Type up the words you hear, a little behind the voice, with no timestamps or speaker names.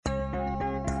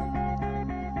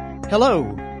Hello,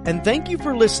 and thank you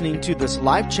for listening to this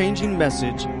life-changing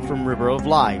message from River of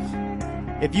Life.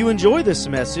 If you enjoy this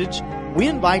message, we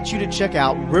invite you to check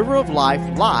out River of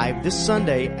Life live this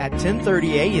Sunday at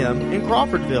 10:30 a.m. in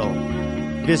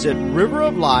Crawfordville. Visit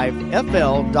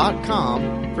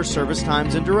riveroflifefl.com for service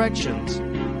times and directions.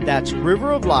 That's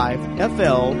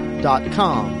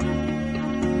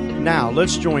riveroflifefl.com. Now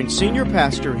let's join Senior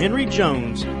Pastor Henry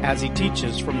Jones as he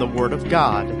teaches from the Word of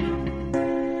God.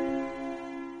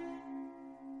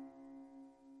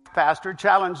 Pastor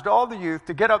challenged all the youth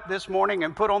to get up this morning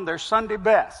and put on their Sunday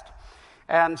best.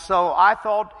 And so I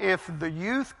thought, if the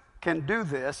youth can do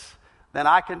this, then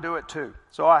I can do it too.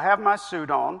 So I have my suit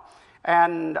on.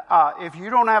 And if you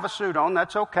don't have a suit on,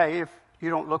 that's okay if you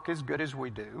don't look as good as we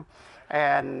do.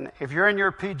 And if you're in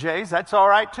your PJs, that's all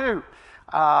right too.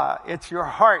 It's your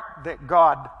heart that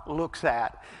God looks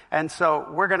at. And so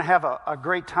we're going to have a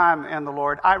great time in the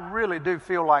Lord. I really do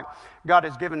feel like God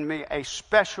has given me a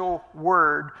special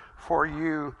word for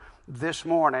you this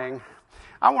morning.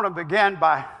 I want to begin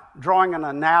by drawing an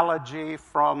analogy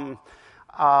from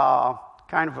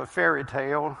kind of a fairy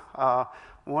tale,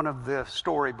 one of the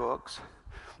storybooks.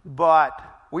 But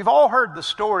we've all heard the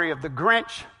story of the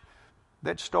Grinch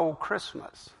that stole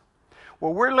Christmas.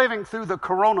 Well, we're living through the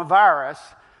coronavirus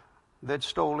that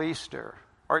stole Easter,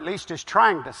 or at least is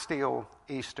trying to steal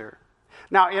Easter.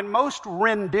 Now, in most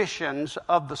renditions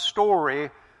of the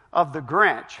story of the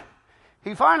Grinch,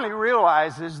 he finally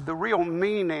realizes the real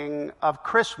meaning of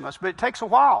Christmas, but it takes a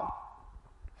while.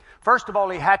 First of all,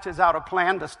 he hatches out a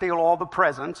plan to steal all the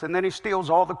presents, and then he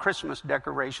steals all the Christmas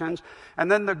decorations,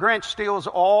 and then the Grinch steals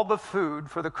all the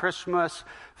food for the Christmas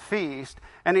feast,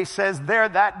 and he says, there,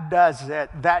 that does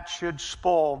it. That should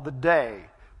spoil the day.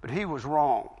 But he was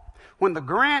wrong. When the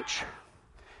Grinch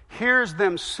hears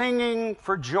them singing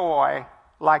for joy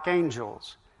like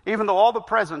angels, even though all the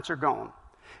presents are gone,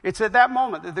 it's at that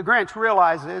moment that the Grinch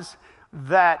realizes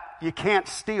that you can't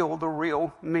steal the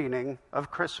real meaning of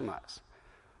Christmas.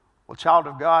 Well, child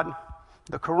of God,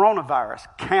 the coronavirus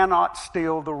cannot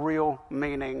steal the real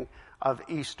meaning of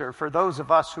Easter. For those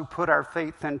of us who put our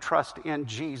faith and trust in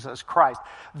Jesus Christ,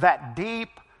 that deep,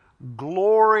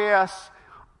 glorious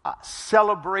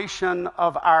celebration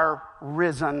of our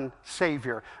risen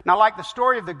Savior. Now, like the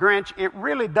story of the Grinch, it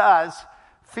really does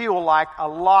feel like a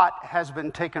lot has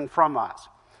been taken from us.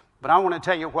 But I want to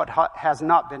tell you what has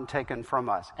not been taken from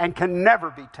us and can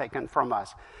never be taken from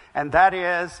us. And that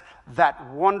is that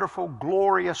wonderful,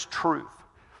 glorious truth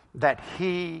that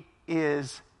He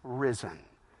is risen.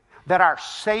 That our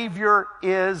Savior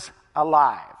is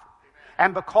alive.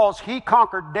 And because He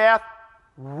conquered death,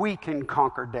 we can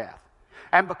conquer death.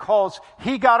 And because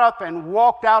He got up and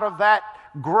walked out of that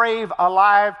grave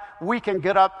alive, we can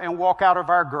get up and walk out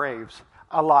of our graves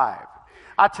alive.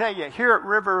 I tell you, here at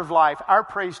River of Life, our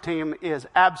praise team is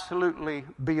absolutely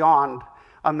beyond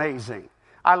amazing.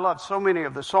 I love so many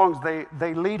of the songs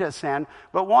they lead us in,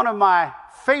 but one of my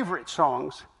favorite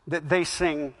songs that they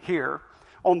sing here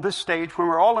on this stage when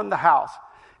we're all in the house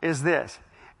is this: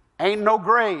 ain't no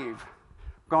grave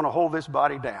gonna hold this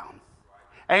body down.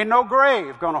 Ain't no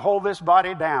grave gonna hold this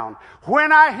body down.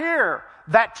 When I hear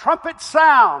that trumpet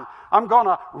sound, I'm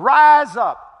gonna rise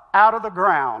up out of the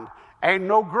ground. Ain't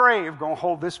no grave gonna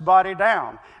hold this body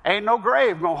down. Ain't no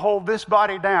grave gonna hold this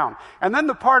body down. And then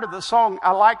the part of the song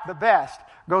I like the best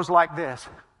goes like this: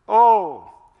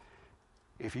 oh,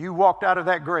 if you walked out of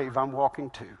that grave, I'm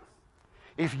walking too.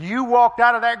 If you walked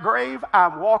out of that grave,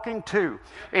 I'm walking too.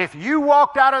 If you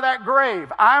walked out of that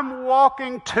grave, I'm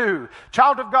walking too.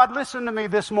 Child of God, listen to me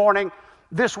this morning.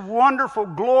 This wonderful,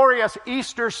 glorious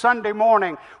Easter Sunday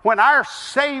morning, when our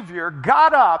Savior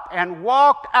got up and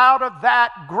walked out of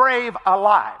that grave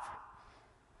alive.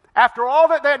 After all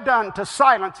that they'd done to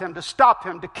silence Him, to stop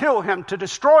Him, to kill Him, to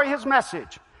destroy His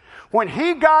message, when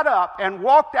He got up and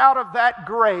walked out of that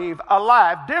grave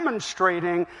alive,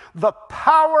 demonstrating the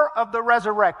power of the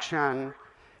resurrection,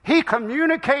 He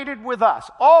communicated with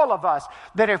us, all of us,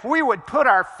 that if we would put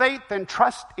our faith and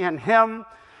trust in Him,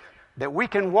 that we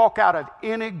can walk out of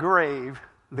any grave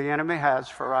the enemy has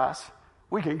for us.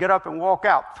 We can get up and walk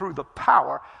out through the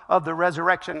power of the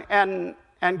resurrection. And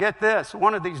get this,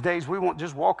 one of these days we won't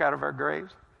just walk out of our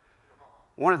graves.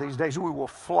 One of these days we will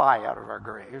fly out of our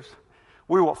graves.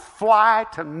 We will fly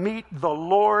to meet the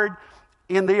Lord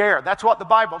in the air. That's what the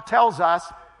Bible tells us.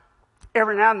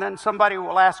 Every now and then somebody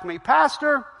will ask me,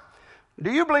 Pastor,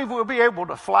 do you believe we'll be able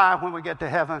to fly when we get to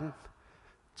heaven?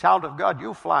 Child of God,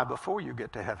 you'll fly before you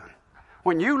get to heaven.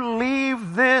 When you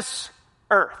leave this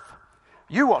earth,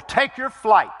 you will take your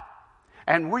flight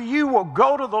And you will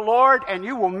go to the Lord and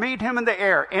you will meet him in the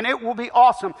air, and it will be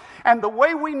awesome. And the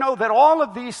way we know that all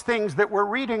of these things that we're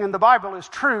reading in the Bible is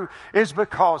true is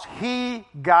because he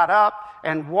got up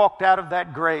and walked out of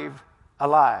that grave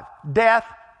alive. Death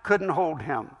couldn't hold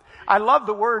him. I love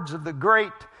the words of the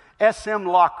great S.M.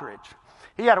 Lockridge.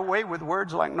 He had a way with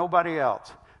words like nobody else.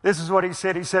 This is what he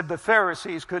said. He said, the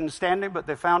Pharisees couldn't stand him, but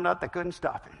they found out they couldn't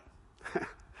stop him.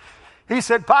 He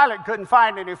said Pilate couldn't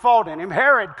find any fault in him.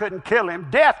 Herod couldn't kill him.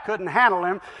 Death couldn't handle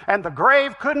him. And the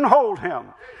grave couldn't hold him.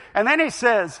 And then he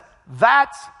says,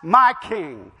 that's my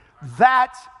king.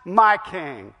 That's my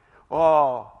king.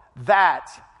 Oh,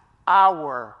 that's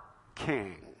our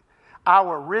king.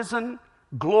 Our risen,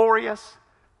 glorious,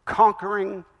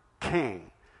 conquering king.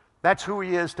 That's who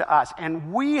he is to us.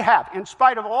 And we have, in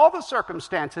spite of all the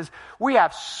circumstances, we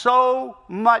have so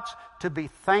much to be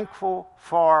thankful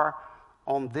for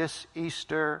on this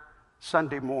Easter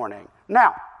Sunday morning.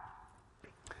 Now,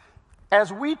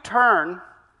 as we turn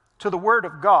to the Word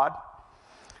of God,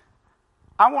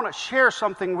 I want to share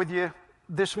something with you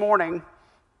this morning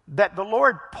that the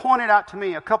Lord pointed out to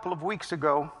me a couple of weeks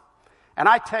ago. And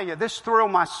I tell you, this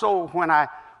thrilled my soul when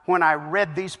I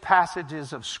read these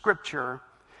passages of Scripture.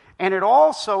 And it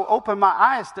also opened my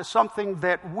eyes to something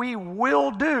that we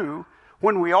will do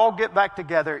when we all get back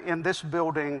together in this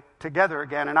building together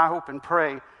again. And I hope and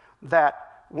pray that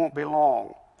won't be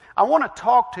long. I want to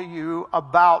talk to you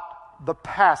about the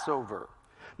Passover.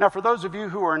 Now, for those of you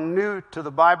who are new to the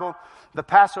Bible, the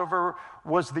Passover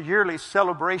was the yearly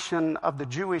celebration of the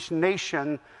Jewish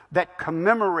nation that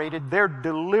commemorated their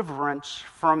deliverance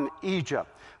from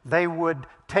Egypt. They would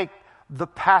take the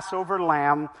Passover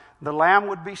lamb. The lamb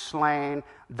would be slain.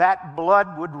 That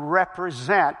blood would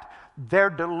represent their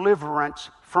deliverance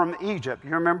from Egypt.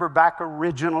 You remember back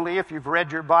originally, if you've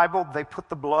read your Bible, they put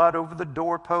the blood over the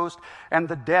doorpost and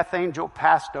the death angel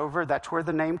passed over. That's where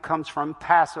the name comes from,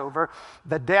 Passover.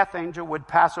 The death angel would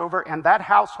pass over and that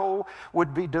household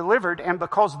would be delivered. And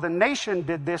because the nation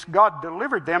did this, God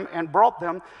delivered them and brought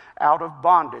them out of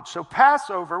bondage. So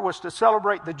Passover was to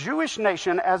celebrate the Jewish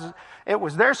nation as it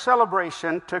was their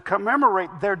celebration to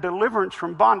commemorate their deliverance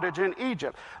from bondage in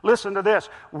Egypt. Listen to this.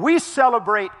 We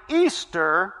celebrate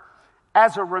Easter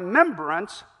as a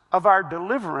remembrance of our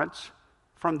deliverance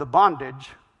from the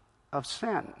bondage of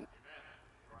sin.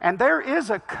 And there is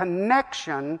a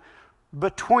connection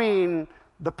between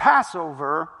the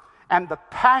Passover and the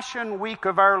Passion Week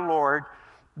of our Lord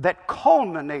that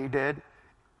culminated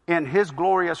in his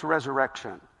glorious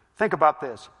resurrection. Think about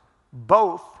this.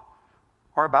 Both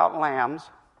are about lambs.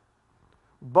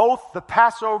 Both the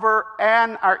Passover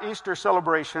and our Easter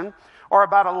celebration are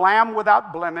about a lamb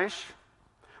without blemish.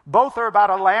 Both are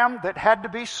about a lamb that had to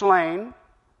be slain.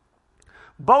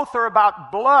 Both are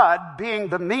about blood being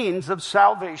the means of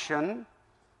salvation.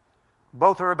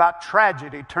 Both are about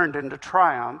tragedy turned into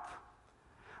triumph.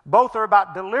 Both are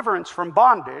about deliverance from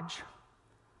bondage.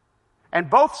 And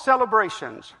both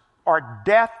celebrations are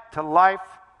death to life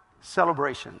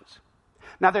celebrations.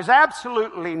 Now, there's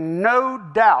absolutely no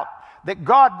doubt that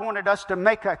God wanted us to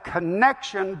make a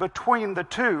connection between the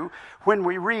two when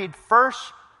we read 1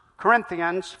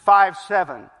 Corinthians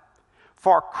 5:7.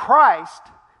 For Christ,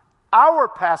 our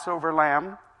Passover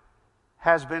lamb,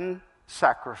 has been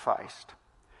sacrificed.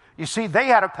 You see, they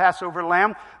had a Passover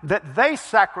lamb that they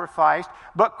sacrificed,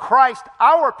 but Christ,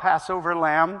 our Passover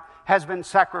lamb, has been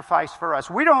sacrificed for us.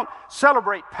 We don't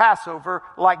celebrate Passover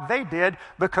like they did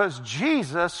because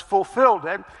Jesus fulfilled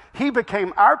it. He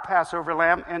became our Passover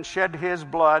lamb and shed his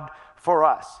blood for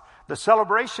us. The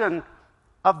celebration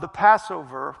of the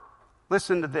Passover,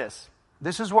 listen to this.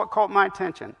 This is what caught my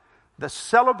attention. The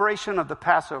celebration of the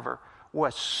Passover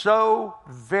was so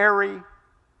very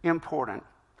important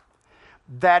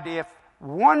that if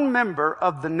one member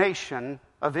of the nation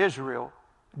of Israel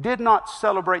did not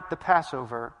celebrate the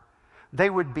Passover, they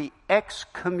would be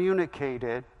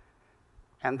excommunicated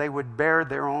and they would bear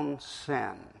their own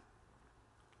sin.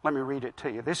 Let me read it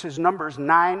to you. This is Numbers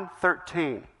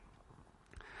 9:13.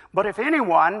 But if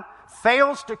anyone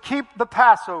fails to keep the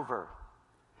Passover,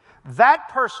 that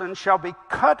person shall be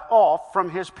cut off from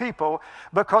his people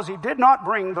because he did not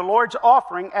bring the Lord's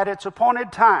offering at its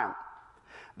appointed time.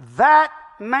 That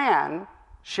man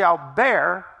shall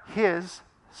bear his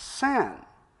sin.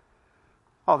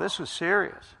 Oh, this was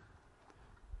serious.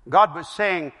 God was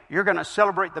saying, you're going to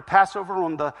celebrate the Passover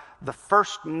on the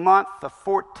first month, the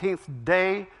 14th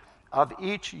day of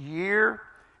each year.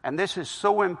 And this is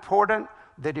so important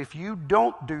that if you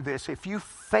don't do this, if you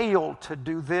fail to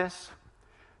do this,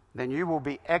 then you will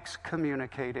be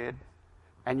excommunicated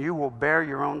and you will bear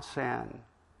your own sin.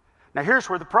 Now here's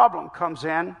where the problem comes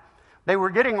in. They were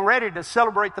getting ready to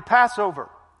celebrate the Passover.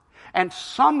 And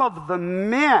some of the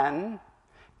men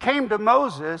came to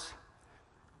Moses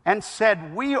and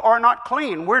said, we are not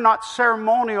clean. We're not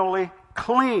ceremonially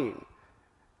clean.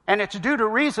 And it's due to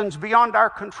reasons beyond our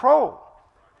control.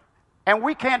 And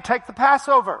we can't take the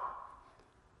Passover.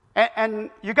 And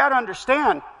you got to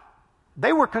understand,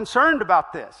 they were concerned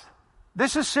about this.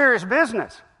 This is serious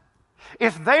business.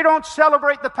 If they don't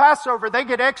celebrate the Passover, they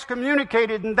get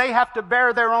excommunicated and they have to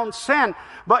bear their own sin.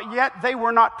 But yet they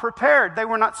were not prepared. They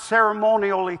were not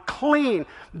ceremonially clean.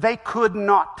 They could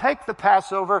not take the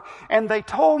Passover. And they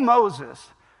told Moses,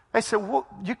 they said, well,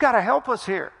 you got to help us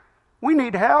here. We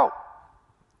need help.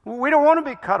 We don't want to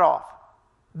be cut off.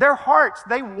 Their hearts,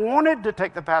 they wanted to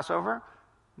take the Passover,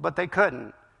 but they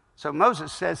couldn't. So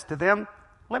Moses says to them,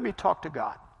 let me talk to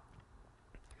God.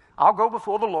 I'll go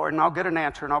before the Lord and I'll get an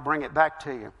answer and I'll bring it back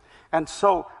to you. And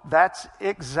so that's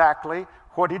exactly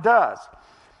what he does.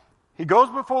 He goes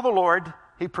before the Lord,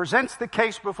 he presents the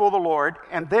case before the Lord,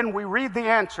 and then we read the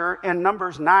answer in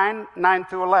Numbers 9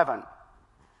 through 11.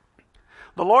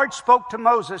 The Lord spoke to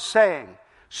Moses, saying,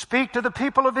 speak to the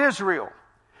people of Israel,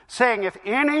 saying, if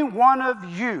any one of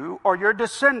you or your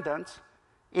descendants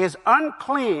is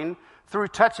unclean through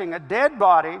touching a dead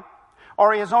body,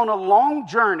 or is on a long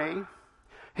journey,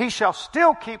 he shall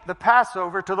still keep the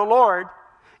Passover to the Lord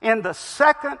in the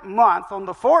second month on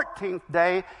the 14th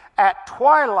day at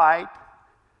twilight.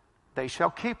 They shall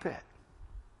keep it.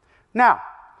 Now,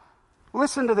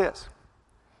 listen to this.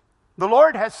 The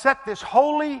Lord has set this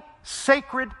holy,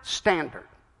 sacred standard.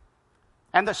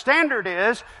 And the standard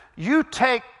is, you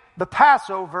take the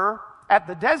Passover at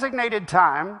the designated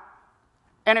time,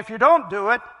 and if you don't do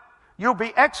it, you'll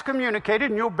be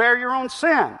excommunicated and you'll bear your own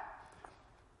sin.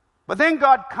 But then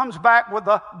God comes back with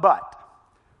a but.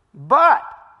 But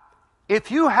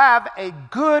if you have a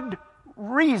good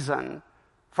reason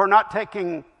for not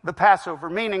taking the Passover,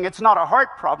 meaning it's not a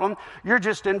heart problem, you're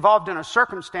just involved in a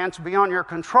circumstance beyond your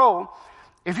control.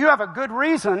 If you have a good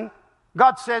reason,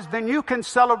 God says, then you can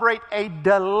celebrate a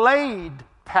delayed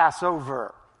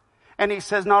Passover. And he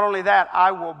says, not only that,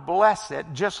 I will bless it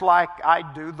just like I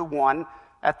do the one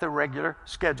at the regular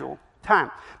scheduled time.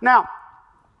 Now,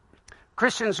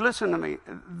 Christians, listen to me.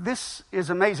 This is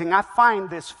amazing. I find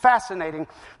this fascinating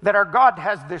that our God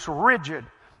has this rigid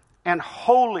and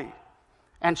holy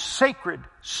and sacred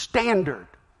standard.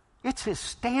 It's his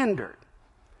standard.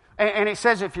 And he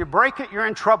says if you break it, you're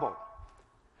in trouble.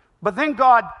 But then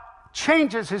God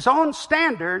changes his own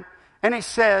standard and he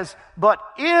says, but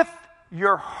if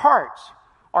your hearts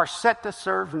are set to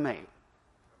serve me,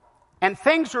 and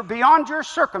things are beyond your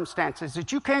circumstances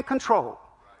that you can't control,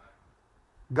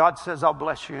 God says, I'll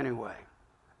bless you anyway.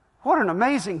 What an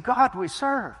amazing God we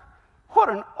serve. What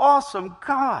an awesome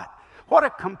God. What a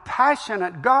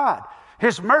compassionate God.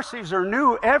 His mercies are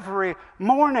new every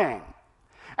morning.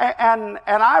 And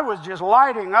I was just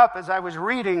lighting up as I was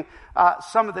reading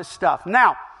some of this stuff.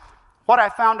 Now, what I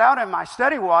found out in my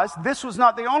study was this was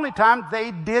not the only time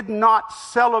they did not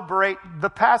celebrate the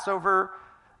Passover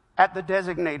at the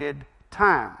designated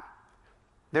time.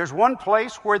 There's one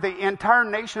place where the entire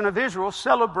nation of Israel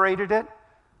celebrated it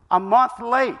a month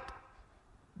late.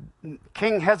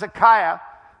 King Hezekiah,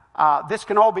 this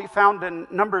can all be found in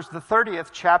Numbers, the 30th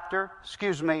chapter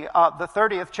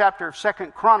of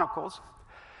 2nd Chronicles.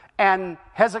 And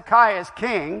Hezekiah is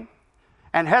king,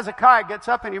 and Hezekiah gets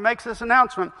up and he makes this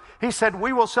announcement. He said,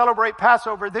 we will celebrate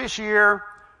Passover this year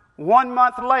 1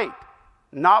 month late.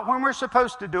 Not when we're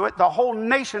supposed to do it. The whole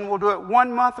nation will do it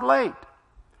 1 month late.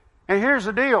 And here's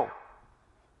the deal.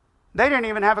 They didn't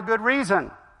even have a good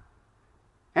reason.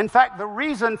 In fact, the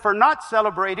reason for not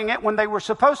celebrating it when they were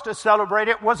supposed to celebrate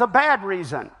it was a bad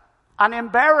reason, an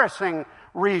embarrassing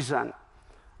reason.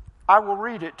 I will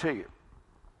read it to you.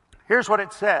 Here's what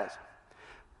it says.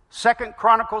 2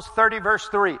 Chronicles 30 verse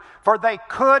 3. For they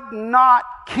could not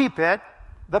keep it,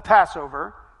 the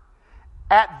Passover,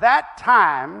 at that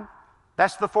time,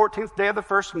 that's the 14th day of the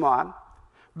first month,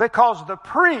 because the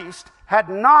priest had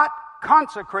not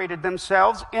consecrated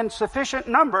themselves in sufficient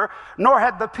number, nor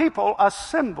had the people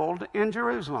assembled in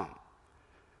Jerusalem.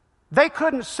 They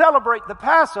couldn't celebrate the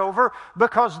Passover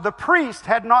because the priest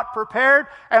had not prepared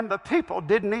and the people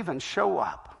didn't even show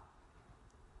up.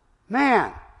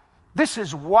 Man, this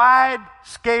is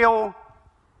wide-scale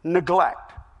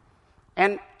neglect.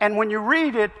 And when you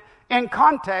read it in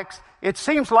context, it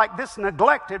seems like this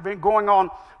neglect had been going on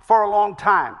for a long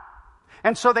time.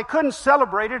 And so they couldn't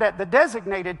celebrate it at the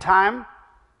designated time.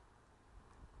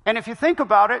 And if you think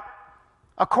about it,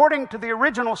 according to the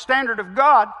original standard of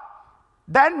God,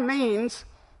 that means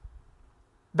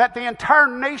that the entire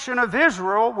nation of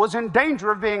Israel was in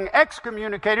danger of being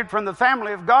excommunicated from the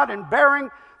family of God and bearing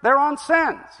their own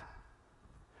sins.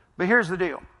 But here's the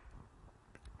deal.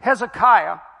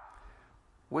 Hezekiah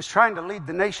was trying to lead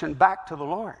the nation back to the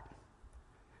Lord.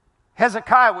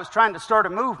 Hezekiah was trying to start a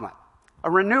movement, a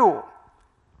renewal,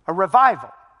 a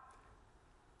revival.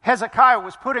 Hezekiah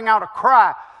was putting out a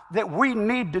cry that we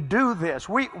need to do this.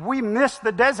 We missed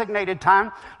the designated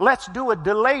time. Let's do a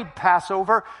delayed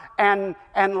Passover and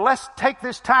let's take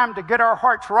this time to get our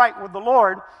hearts right with the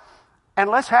Lord and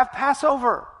let's have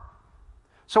Passover.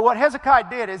 So what Hezekiah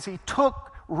did is he took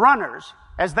runners,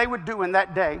 as they would do in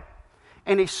that day,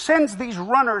 and he sends these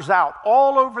runners out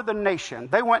all over the nation.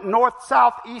 They went north,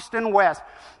 south, east, and west.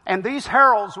 And these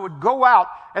heralds would go out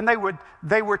and they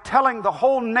were telling the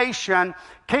whole nation,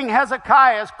 King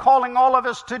Hezekiah is calling all of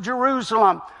us to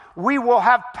Jerusalem. We will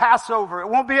have Passover. It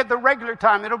won't be at the regular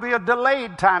time. It'll be a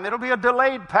delayed time. It'll be a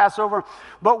delayed Passover.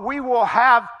 But we will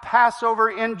have Passover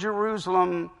in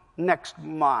Jerusalem next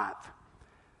month.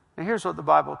 And here's what the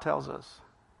Bible tells us.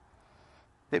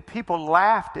 That people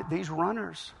laughed at these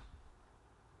runners.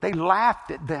 They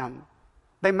laughed at them.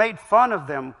 They made fun of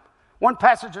them. One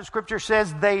passage of Scripture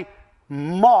says they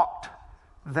mocked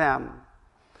them.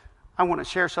 I want to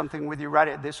share something with you right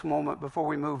at this moment before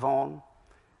we move on.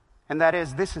 And that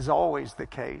is, this is always the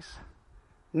case.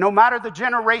 No matter the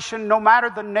generation, no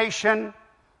matter the nation,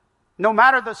 no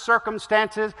matter the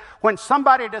circumstances, when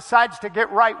somebody decides to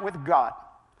get right with God,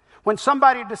 when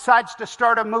somebody decides to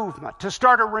start a movement, to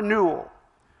start a renewal,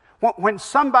 when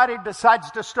somebody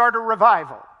decides to start a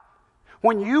revival,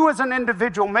 when you as an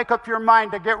individual make up your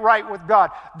mind to get right with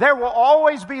God, there will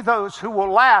always be those who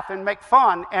will laugh and make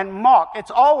fun and mock.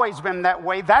 It's always been that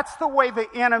way. That's the way the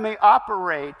enemy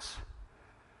operates.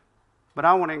 But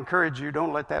I want to encourage you,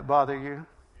 don't let that bother you.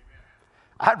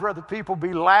 I'd rather people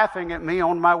be laughing at me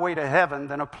on my way to heaven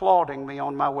than applauding me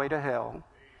on my way to hell.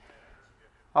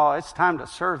 Oh, it's time to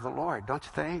serve the Lord, don't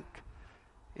you think?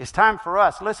 It's time for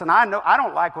us. Listen, I know I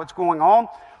don't like what's going on,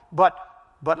 but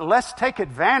let's take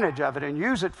advantage of it and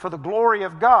use it for the glory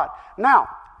of God. Now,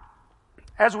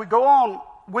 as we go on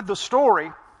with the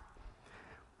story,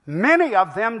 many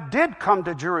of them did come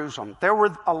to Jerusalem. There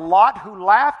were a lot who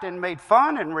laughed and made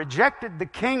fun and rejected the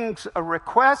king's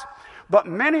request, but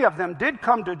many of them did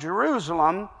come to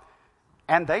Jerusalem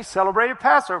and they celebrated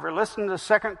Passover. Listen to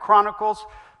 2 Chronicles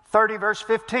 30 verse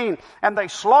 15. And they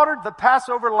slaughtered the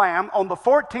Passover lamb on the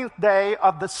 14th day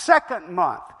of the second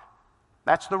month.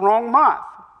 That's the wrong month.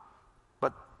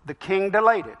 But the king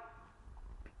delayed it.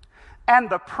 And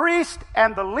the priest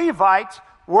and the Levites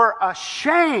were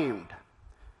ashamed.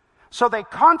 So they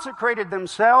consecrated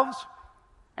themselves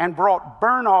and brought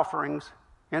burnt offerings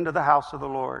into the house of the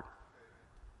Lord.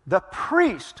 The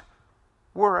priests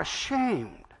were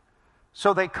ashamed.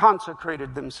 So they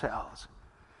consecrated themselves.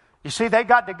 You see, they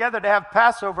got together to have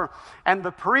Passover, and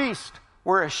the priests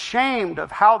were ashamed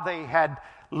of how they had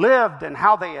lived and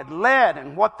how they had led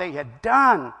and what they had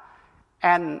done.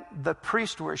 And the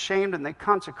priests were ashamed and they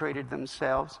consecrated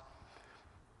themselves.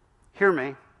 Hear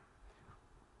me.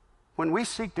 When we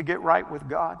seek to get right with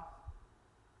God,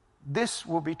 this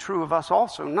will be true of us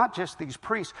also, not just these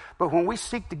priests, but when we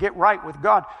seek to get right with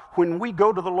God, when we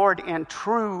go to the Lord in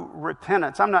true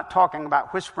repentance. I'm not talking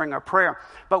about whispering a prayer,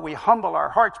 but we humble our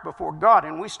hearts before God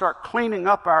and we start cleaning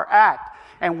up our act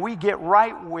and we get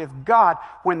right with God.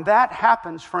 When that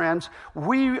happens, friends,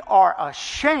 we are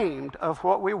ashamed of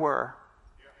what we were,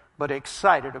 but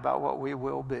excited about what we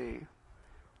will be.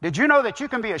 Did you know that you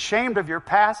can be ashamed of your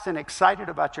past and excited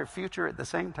about your future at the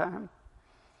same time?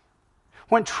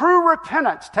 When true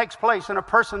repentance takes place in a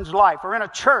person's life or in a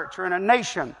church or in a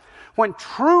nation, when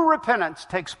true repentance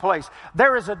takes place,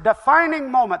 there is a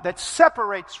defining moment that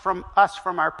separates from us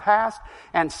from our past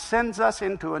and sends us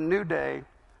into a new day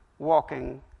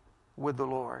walking with the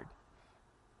Lord.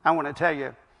 I want to tell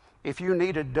you, if you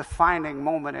need a defining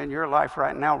moment in your life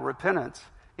right now, repentance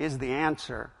is the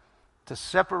answer to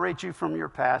separate you from your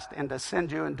past and to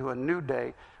send you into a new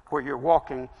day where you're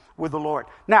walking with the Lord.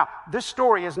 Now, this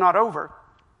story is not over.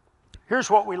 Here's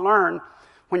what we learn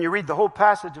when you read the whole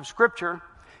passage of Scripture,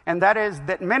 and that is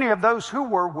that many of those who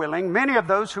were willing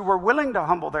to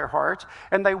humble their hearts,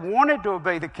 and they wanted to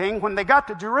obey the king, when they got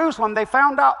to Jerusalem, they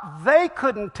found out they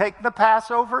couldn't take the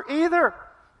Passover either.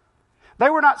 They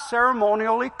were not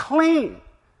ceremonially clean.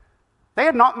 They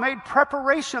had not made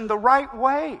preparation the right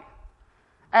way.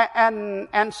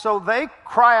 And so they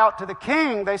cry out to the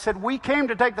king. They said, we came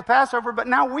to take the Passover, but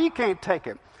now we can't take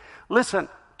it. Listen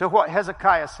to what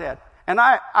Hezekiah said. And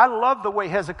I love the way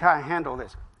Hezekiah handled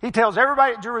this. He tells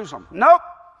everybody at Jerusalem, nope,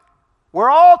 we're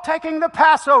all taking the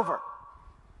Passover.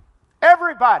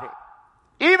 Everybody,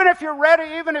 Even if you're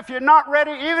ready, even if you're not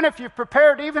ready, even if you've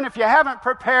prepared, even if you haven't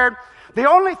prepared, the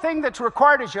only thing that's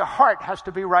required is your heart has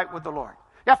to be right with the Lord.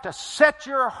 You have to set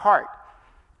your heart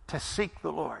to seek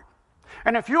the Lord.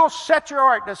 And if you'll set your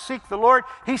heart to seek the Lord,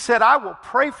 He said, I will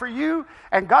pray for you,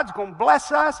 and God's going to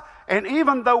bless us. And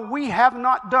even though we have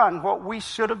not done what we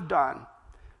should have done,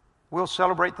 we'll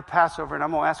celebrate the Passover, and I'm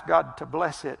going to ask God to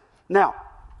bless it. Now,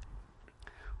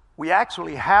 we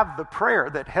actually have the prayer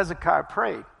that Hezekiah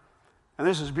prayed. And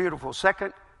this is beautiful. 2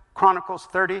 Chronicles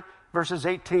 30, verses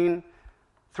 18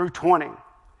 through 20.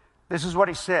 This is what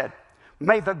he said.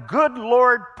 May the good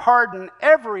Lord pardon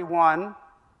everyone,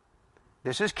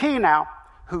 this is key now,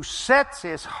 who sets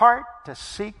his heart to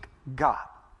seek God.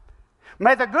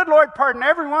 May the good Lord pardon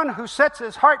everyone who sets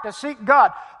his heart to seek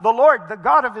God, the Lord, the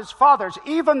God of his fathers,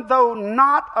 even though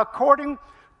not according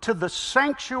to the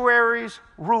sanctuary's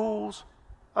rules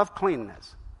of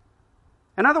cleanness.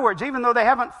 In other words, even though they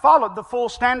haven't followed the full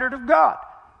standard of God,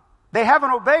 they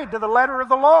haven't obeyed to the letter of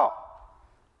the law.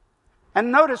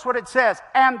 And notice what it says.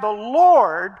 And the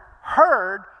Lord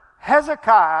heard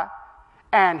Hezekiah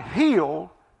and healed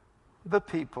the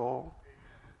people.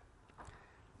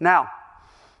 Now,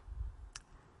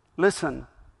 listen.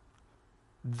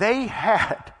 They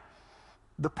had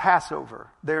the Passover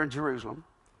there in Jerusalem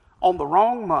on the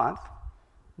wrong month,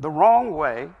 the wrong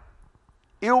way,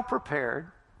 ill-prepared.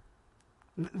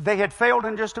 They had failed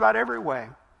in just about every way.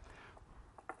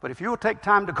 But if you will take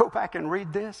time to go back and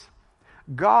read this,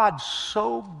 God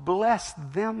so blessed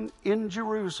them in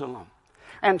Jerusalem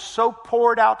and so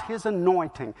poured out His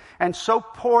anointing and so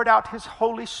poured out His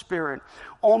Holy Spirit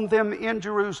on them in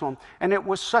Jerusalem. And it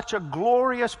was such a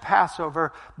glorious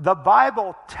Passover. The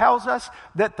Bible tells us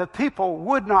that the people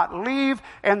would not leave,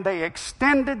 and they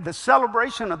extended the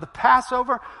celebration of the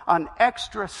Passover an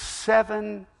extra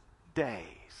 7 days.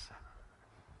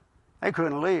 They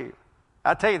couldn't leave.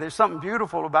 I tell you, there's something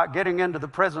beautiful about getting into the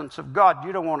presence of God.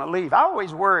 You don't want to leave. I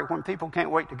always worry when people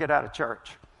can't wait to get out of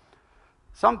church.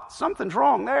 Something's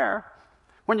wrong there.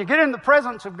 When you get in the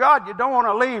presence of God, you don't want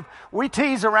to leave. We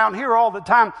tease around here all the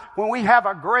time. When we have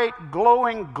a great,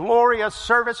 glowing, glorious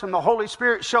service and the Holy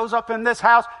Spirit shows up in this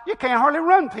house, you can't hardly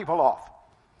run people off.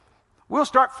 We'll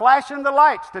start flashing the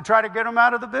lights to try to get them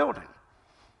out of the building.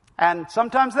 And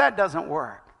sometimes that doesn't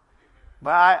work.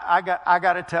 But I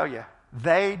got to tell you,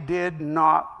 they did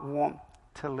not want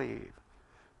to leave.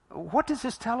 What does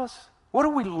this tell us? What do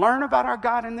we learn about our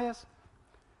God in this?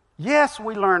 Yes,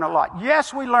 we learn a lot.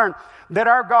 Yes, we learn that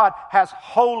our God has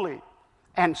holy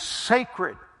and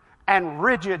sacred and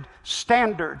rigid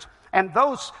standards. And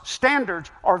those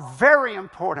standards are very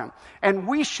important. And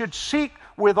we should seek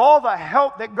with all the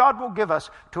help that God will give us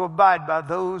to abide by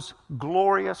those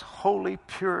glorious, holy,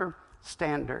 pure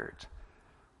standards.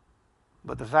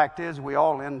 But the fact is, we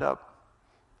all end up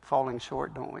falling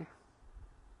short, don't we?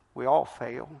 We all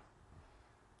fail.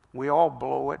 We all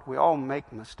blow it. We all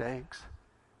make mistakes.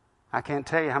 I can't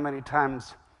tell you how many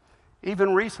times,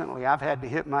 even recently, I've had to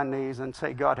hit my knees and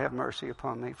say, God, have mercy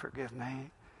upon me, forgive me.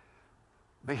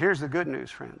 But here's the good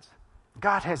news, friends.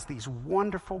 God has these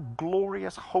wonderful,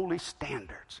 glorious, holy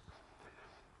standards.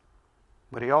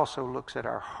 But He also looks at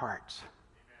our hearts.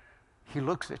 He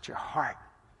looks at your heart.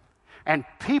 And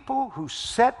people who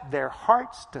set their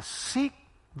hearts to seek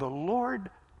the Lord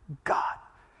God,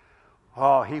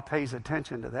 oh, He pays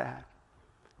attention to that.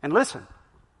 And listen,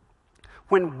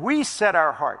 when we set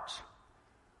our hearts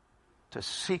to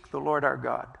seek the Lord our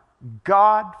God,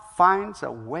 God finds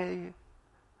a way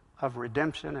of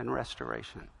redemption and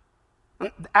restoration.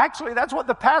 Actually, that's what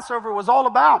the Passover was all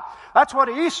about. That's what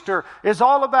Easter is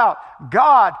all about.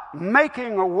 God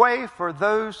making a way for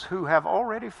those who have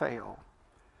already failed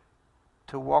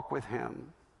to walk with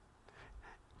Him.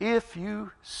 If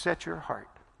you set your heart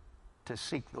to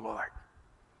seek the Lord,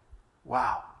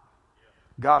 wow,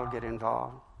 God will get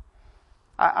involved.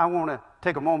 I want to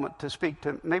take a moment to speak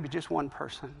to maybe just one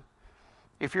person.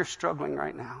 If you're struggling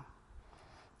right now,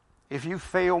 if you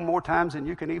fail more times than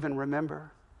you can even remember,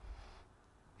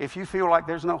 if you feel like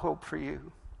there's no hope for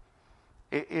you,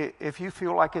 if you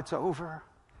feel like it's over,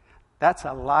 that's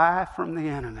a lie from the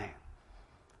enemy.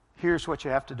 Here's what you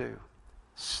have to do.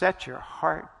 Set your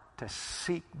heart to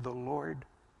seek the Lord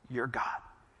your God.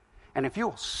 And if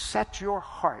you'll set your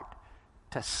heart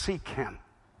to seek Him,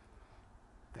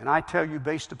 then I tell you,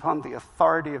 based upon the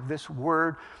authority of this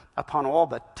word, upon all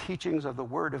the teachings of the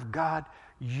Word of God,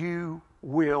 you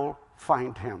will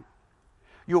find Him.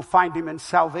 You'll find Him in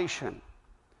salvation.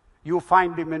 You'll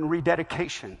find Him in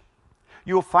rededication.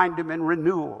 You'll find Him in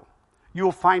renewal.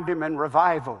 You'll find Him in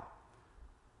revival.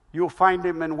 You'll find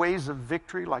Him in ways of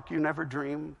victory like you never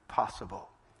dreamed possible.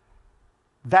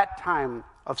 that time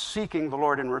of seeking the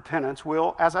Lord in repentance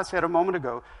will, as I said a moment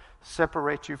ago,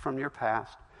 separate you from your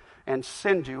past and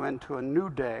send you into a new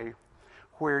day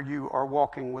where you are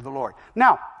walking with the Lord.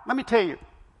 Now, let me tell you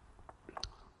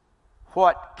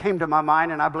what came to my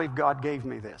mind, and I believe God gave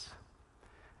me this.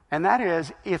 And that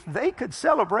is, if they could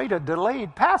celebrate a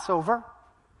delayed Passover,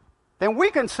 then we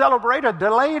can celebrate a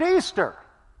delayed Easter.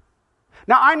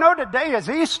 Now, I know today is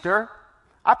Easter.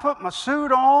 I put my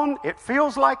suit on. It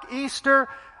feels like Easter.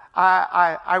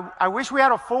 I wish we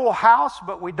had a full house,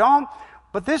 but we don't.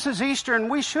 But this is Easter, and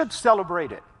we should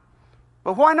celebrate it.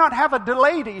 But why not have a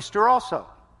delayed Easter also?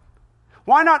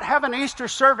 Why not have an Easter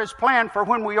service planned for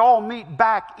when we all meet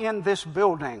back in this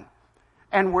building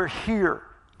and we're here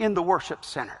in the worship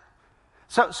center?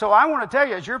 So I want to tell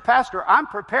you, as your pastor, I'm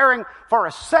preparing for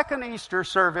a second Easter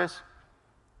service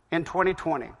in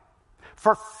 2020.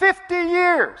 For 50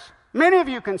 years, many of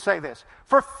you can say this,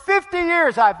 for 50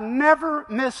 years I've never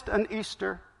missed an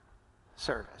Easter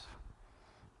service.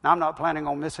 Now, I'm not planning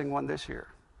on missing one this year.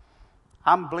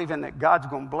 I'm believing that God's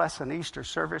going to bless an Easter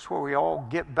service where we all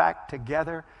get back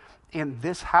together in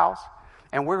this house,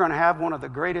 and we're going to have one of the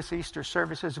greatest Easter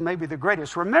services, maybe the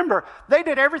greatest. Remember, they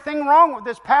did everything wrong with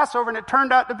this Passover, and it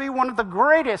turned out to be one of the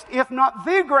greatest, if not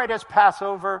the greatest,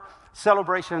 Passover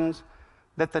celebrations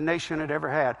that the nation had ever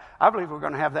had. I believe we're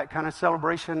going to have that kind of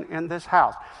celebration in this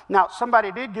house. Now,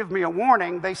 somebody did give me a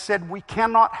warning. They said we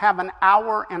cannot have an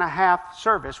hour-and-a-half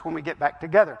service when we get back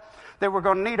together. They were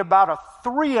going to need about a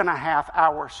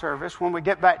 3.5-hour service when we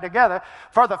get back together.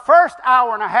 For the first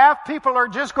hour and a half, people are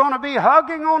just going to be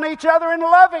hugging on each other and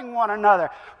loving one another.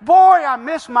 Boy, I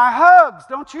miss my hugs,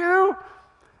 don't you?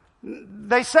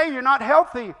 They say you're not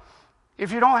healthy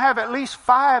if you don't have at least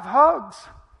 5 hugs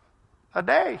a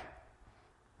day.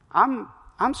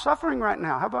 I'm suffering right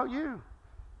now. How about you?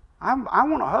 I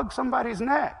want to hug somebody's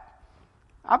neck.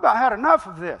 I've about had enough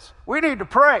of this. We need to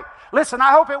pray. Listen,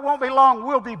 I hope it won't be long.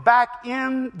 We'll be back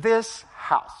in this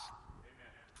house.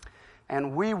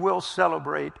 And we will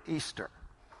celebrate Easter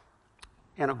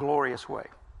in a glorious way.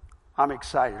 I'm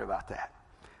excited about that.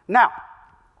 Now,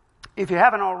 if you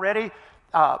haven't already,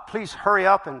 please hurry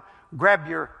up and grab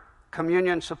your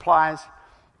communion supplies,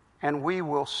 and we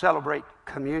will celebrate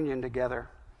communion together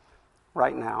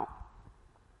right now.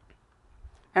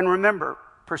 And remember,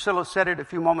 Priscilla said it a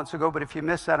few moments ago, but if you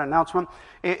missed that announcement,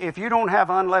 if you don't have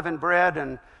unleavened bread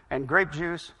and grape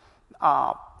juice,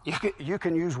 you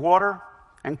can use water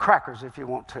and crackers if you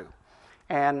want to.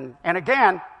 And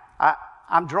again,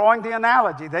 I'm drawing the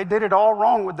analogy. They did it all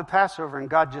wrong with the Passover, and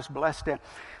God just blessed it.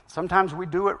 Sometimes we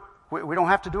do it, we don't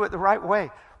have to do it the right way.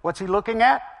 What's He looking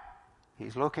at?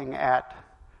 He's looking at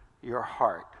your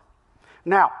heart.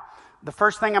 Now, the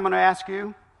first thing I'm going to ask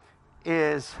you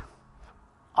is,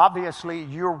 obviously,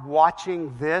 you're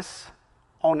watching this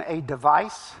on a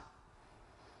device.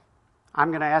 I'm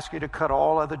going to ask you to cut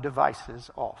all other devices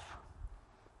off.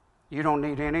 You don't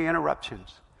need any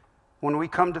interruptions. When we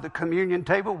come to the communion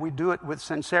table, we do it with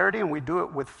sincerity, and we do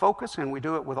it with focus, and we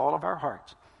do it with all of our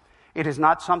hearts. It is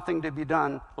not something to be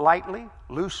done lightly,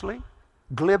 loosely,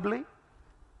 glibly.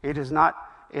 It's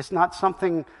not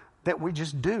something that we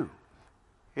just do.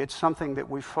 It's something that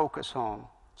we focus on.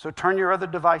 So turn your other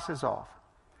devices off.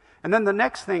 And then the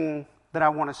next thing that I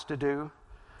want us to do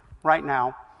right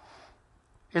now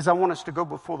is I want us to go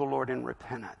before the Lord in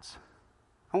repentance.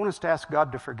 I want us to ask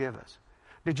God to forgive us.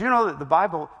 Did you know that the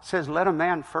Bible says, let a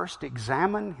man first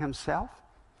examine himself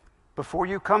before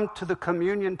you come to the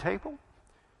communion table?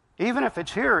 Even if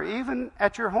it's here, even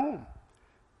at your home.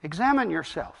 Examine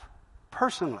yourself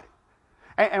personally.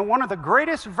 And one of the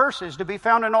greatest verses to be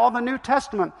found in all the New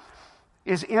Testament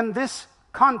is in this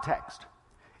context.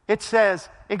 It says,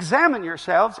 examine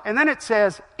yourselves, and then it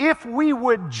says, if we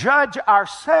would judge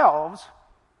ourselves,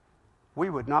 we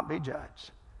would not be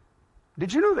judged.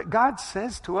 Did you know that God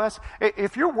says to us,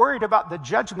 if you're worried about the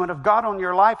judgment of God on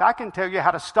your life, I can tell you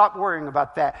how to stop worrying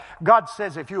about that. God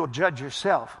says, if you will judge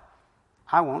yourself,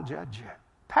 I won't judge you.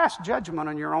 Pass judgment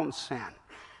on your own sin.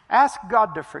 Ask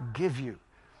God to forgive you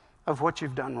of what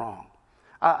you've done wrong.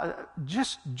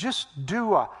 Just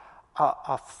do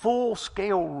a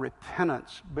full-scale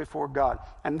repentance before God.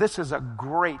 And this is a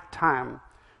great time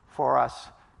for us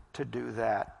to do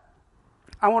that.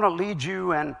 I want to lead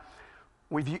you in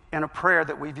a prayer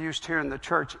that we've used here in the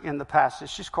church in the past.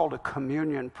 It's just called a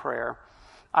communion prayer.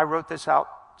 I wrote this out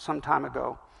some time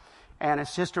ago. And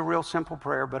it's just a real simple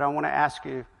prayer, but I want to ask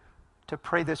you to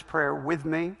pray this prayer with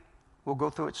me. We'll go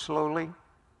through it slowly.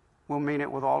 We'll mean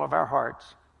it with all of our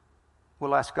hearts.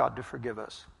 We'll ask God to forgive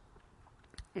us.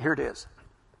 Here it is.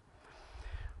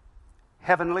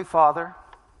 Heavenly Father,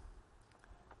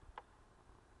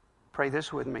 Pray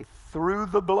this with me. Through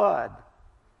the blood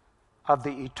of the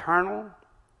eternal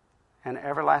and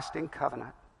everlasting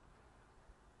covenant,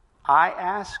 I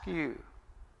ask you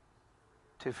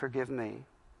to forgive me,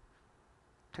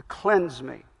 to cleanse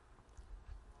me,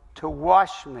 to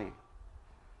wash me,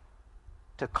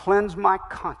 to cleanse my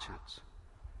conscience.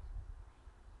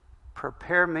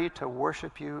 Prepare me to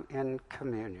worship you in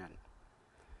communion.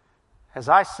 As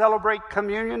I celebrate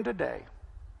communion today,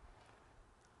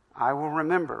 I will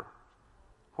remember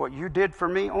what you did for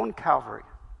me on Calvary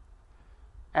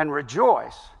and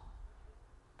rejoice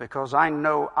because I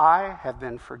know I have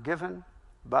been forgiven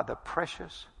by the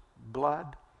precious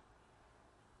blood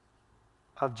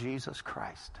of Jesus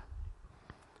Christ.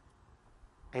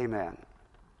 Amen.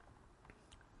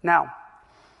 Now,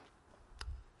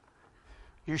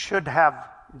 you should have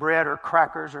bread or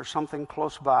crackers or something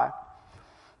close by.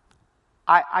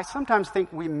 I sometimes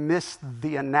think we miss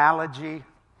the analogy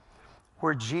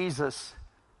where Jesus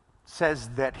says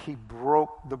that he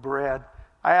broke the bread.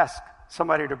 I asked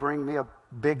somebody to bring me a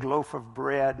big loaf of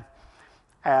bread,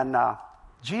 and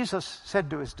Jesus said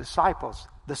to his disciples,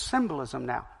 the symbolism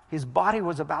now, his body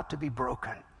was about to be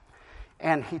broken.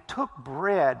 And he took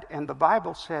bread, and the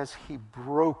Bible says he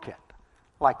broke it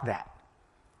like that.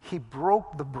 He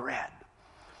broke the bread.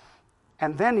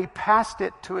 And then he passed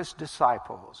it to his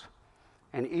disciples,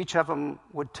 and each of them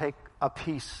would take a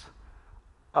piece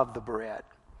of the bread.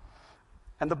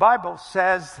 And the Bible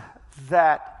says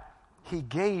that he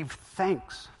gave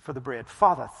thanks for the bread.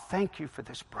 Father, thank you for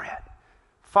this bread.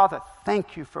 Father,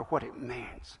 thank you for what it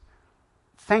means.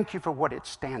 Thank you for what it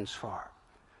stands for.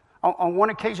 On one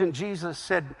occasion, Jesus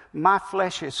said, my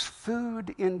flesh is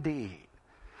food indeed.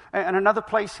 And another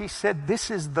place he said, this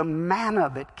is the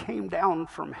manna that came down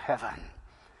from heaven.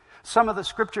 Some of the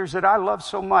scriptures that I love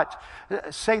so much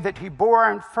say that he bore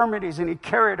our infirmities and he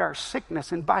carried our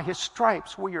sickness, and by his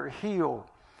stripes we are healed.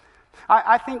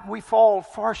 I think we fall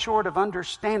far short of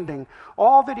understanding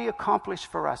all that he accomplished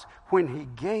for us when he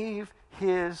gave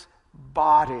his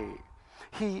body.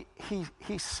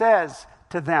 He says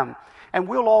to them, and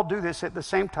we'll all do this at the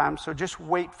same time, so just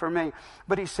wait for me.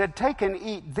 But he said, take and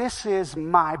eat. This is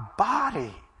my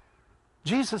body.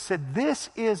 Jesus said, this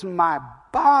is my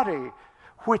body,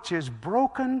 which is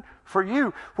broken for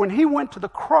you. When he went to the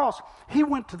cross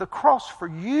for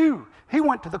you. He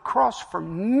went to the cross for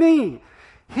me.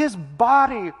 His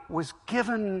body was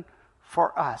given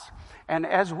for us. And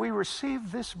as we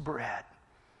receive this bread,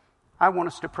 I want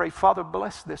us to pray, Father,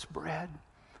 bless this bread.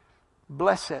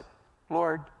 Bless it,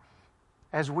 Lord,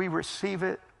 as we receive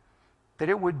it, that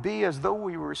it would be as though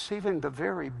we were receiving the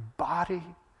very body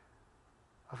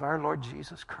of our Lord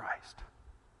Jesus Christ.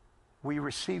 We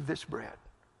receive this bread.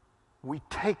 We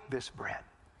take this bread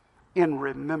in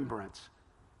remembrance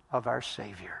of our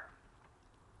Savior.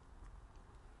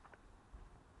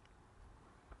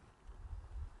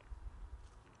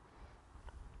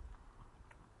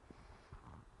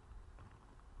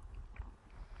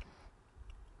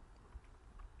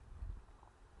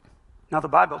 Now, the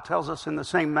Bible tells us in the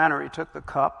same manner he took the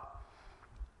cup,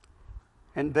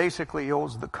 and basically he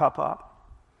holds the cup up,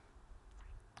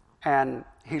 and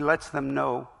he lets them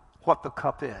know what the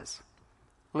cup is.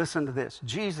 Listen to this.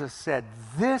 Jesus said,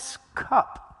 this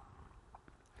cup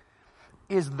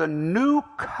is the new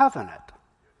covenant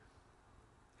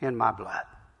in my blood.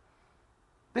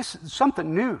 This is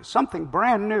something new, something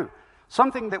brand new,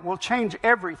 something that will change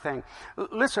everything.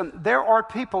 Listen, there are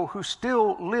people who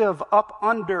still live up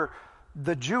under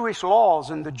the Jewish laws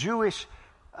and the Jewish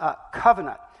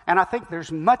covenant. And I think there's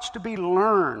much to be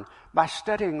learned by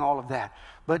studying all of that.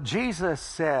 But Jesus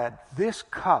said, this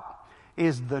cup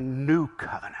is the new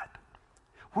covenant.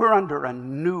 We're under a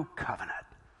new covenant.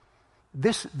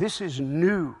 This is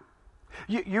new.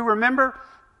 You remember,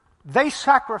 they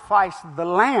sacrificed the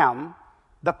lamb,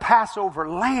 the Passover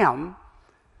lamb,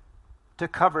 to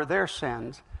cover their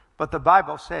sins. But the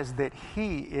Bible says that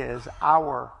he is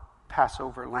our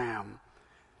Passover lamb.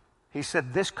 He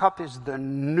said, this cup is the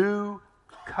new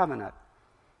covenant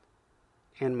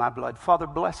in my blood. Father,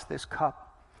 bless this cup.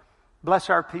 Bless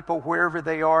our people wherever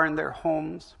they are in their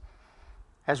homes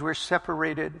as we're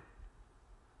separated.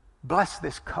 Bless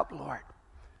this cup, Lord.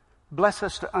 Bless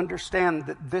us to understand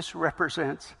that this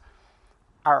represents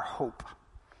our hope,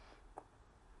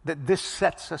 that this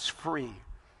sets us free,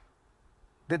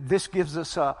 that this gives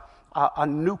us a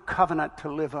new covenant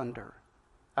to live under.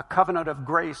 A covenant of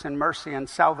grace and mercy and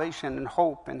salvation and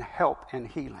hope and help and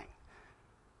healing.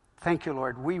 Thank you,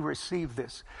 Lord. We receive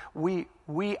this. We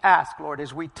ask, Lord,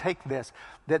 as we take this,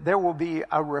 that there will be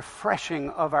a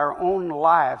refreshing of our own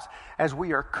lives as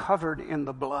we are covered in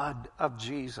the blood of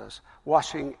Jesus,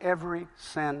 washing every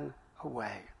sin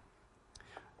away.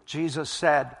 Jesus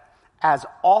said, as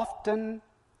often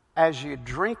as you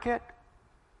drink it,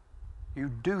 you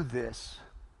do this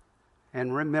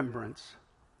in remembrance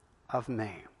of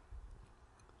me.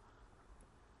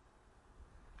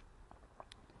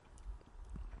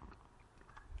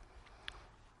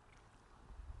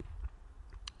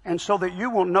 And so that you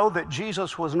will know that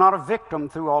Jesus was not a victim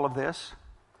through all of this,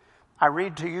 I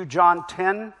read to you John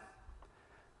 10,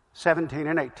 17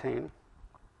 and 18.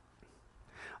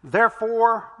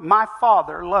 Therefore, my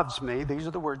Father loves me, these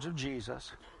are the words of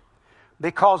Jesus,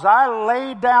 because I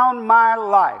lay down my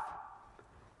life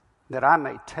that I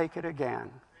may take it again.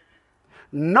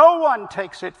 No one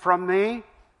takes it from me,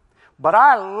 but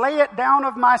I lay it down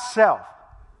of myself.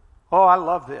 Oh, I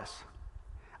love this.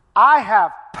 I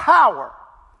have power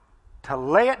to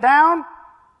lay it down,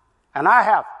 and I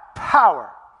have power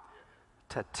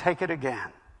to take it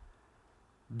again.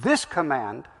 This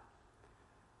command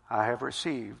I have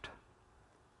received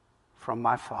from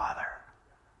my Father.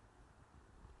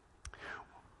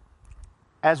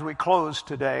 As we close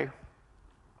today,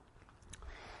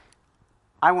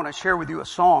 I want to share with you a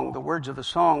song, the words of the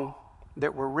song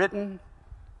that were written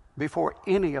before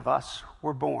any of us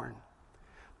were born.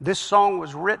 This song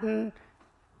was written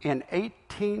in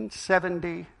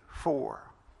 1874.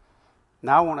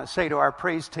 Now I want to say to our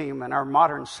praise team and our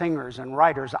modern singers and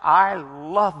writers, I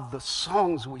love the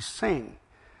songs we sing.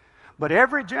 But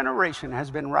every generation has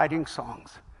been writing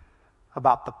songs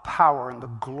about the power and the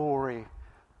glory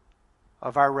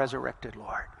of our resurrected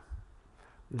Lord.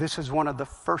 This is one of the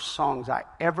first songs I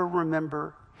ever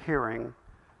remember hearing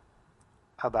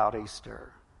about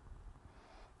Easter.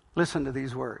 Listen to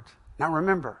these words. Now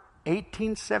remember,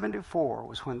 1874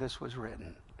 was when this was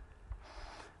written.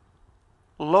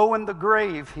 Low in the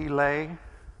grave he lay,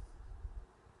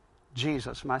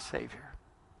 Jesus my Savior.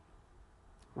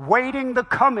 Waiting the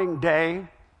coming day,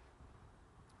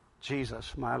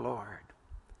 Jesus my Lord.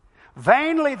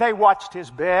 Vainly they watched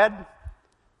his bed,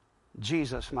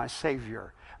 Jesus my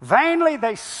Savior. Vainly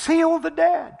they sealed the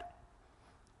dead,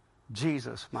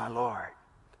 Jesus my Lord.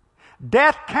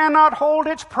 Death cannot hold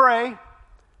its prey,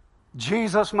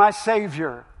 Jesus my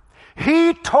Savior.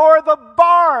 He tore the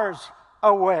bars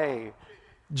away,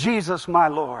 Jesus my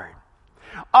Lord.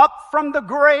 Up from the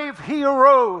grave he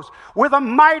arose with a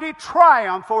mighty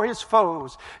triumph for his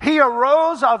foes. He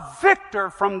arose a victor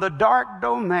from the dark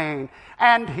domain,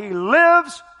 and he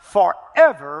lives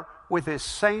forever with his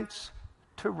saints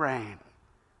to reign.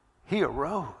 He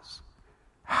arose.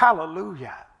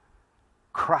 Hallelujah.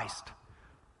 Christ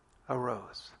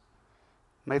arose.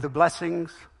 May the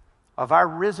blessings of our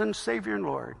risen Savior and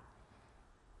Lord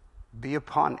be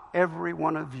upon every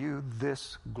one of you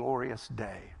this glorious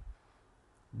day.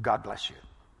 God bless you.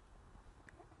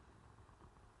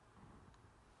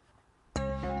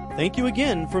 Thank you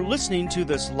again for listening to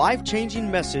this life-changing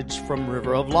message from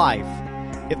River of Life.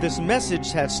 If this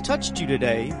message has touched you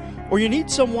today, or you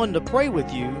need someone to pray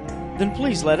with you, then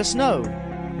please let us know.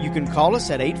 You can call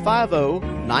us at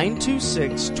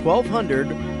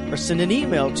 850-926-1200 or send an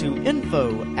email to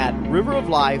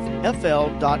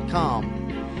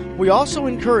info@riveroflifefl.com. We also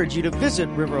encourage you to visit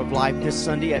River of Life this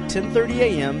Sunday at 10:30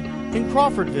 a.m. in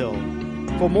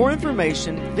Crawfordville. For more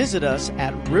information, visit us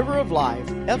at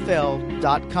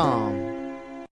riveroflifefl.com.